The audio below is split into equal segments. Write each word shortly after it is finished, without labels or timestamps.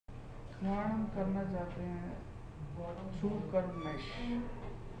Command हम करना चाहते हैं थ्रू कर्व मैश।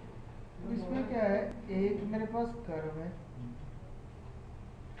 तो इसमें क्या है, एक मेरे पास कर्व है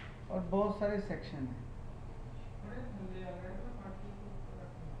और बहुत सारे सेक्शन हैं।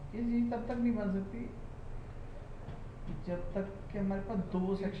 ये चीज तब तक नहीं बन सकती जब तक कि हमारे पास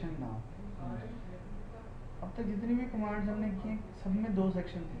दो सेक्शन ना हो। अब तक जितनी भी कमांड्स हमने की सब में दो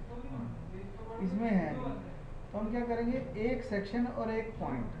सेक्शन थे, इसमें है नहीं। तो हम क्या करेंगे, एक सेक्शन और एक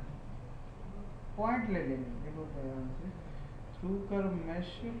पॉइंट ले लेंगे। देखो ध्यान से, through curve mash,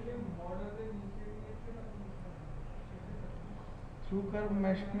 through curve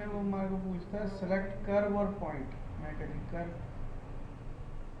mash में वो हमारे को पूछता है सेलेक्ट कर्व और पॉइंट। मैं करी कर्व,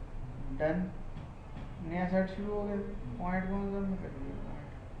 डन, नया सेट शुरू हो गया। पॉइंट कौन सा, मैं कर दिया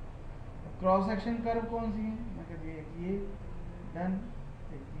पॉइंट। क्रॉस सेक्शन कर्व कौन सी है, मैं कर दिया एक ये, डन,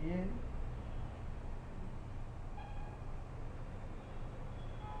 एक ये,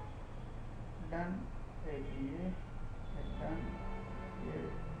 डन, एक ये, एक डन, ये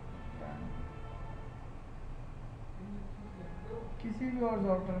डन। किसी भी और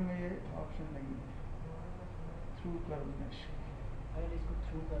सॉफ्टवेयर में ये ऑप्शन नहीं है थ्रू कर्व मैश। अगर इसको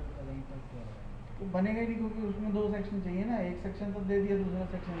थ्रू कर करेंगे तो क्या होगा? तो बनेगा ही नहीं, क्योंकि उसमें दो सेक्शन चाहिए ना। एक सेक्शन तो दे दिया, दूसरा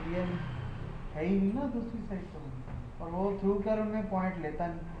सेक्शन दिया नहीं, है ही नहीं ना दूसरी साइड तो। और वो थ्रू कर्व में पॉइंट लेता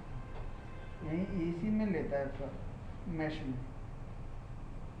नहीं, यही इसी में लेता है मैश में,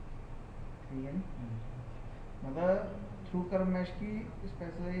 ठीक है ना। मतलब थ्रू कर्व मैश की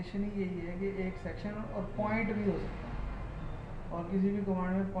स्पेशलाइजेशन ही यही है कि एक सेक्शन और पॉइंट भी हो सकता है, और किसी भी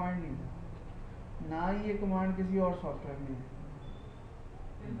कमांड में पॉइंट नहीं था ना। ये कमांड किसी और सॉफ्टवेयर में है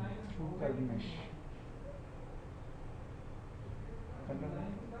थ्रू कर्व मैश।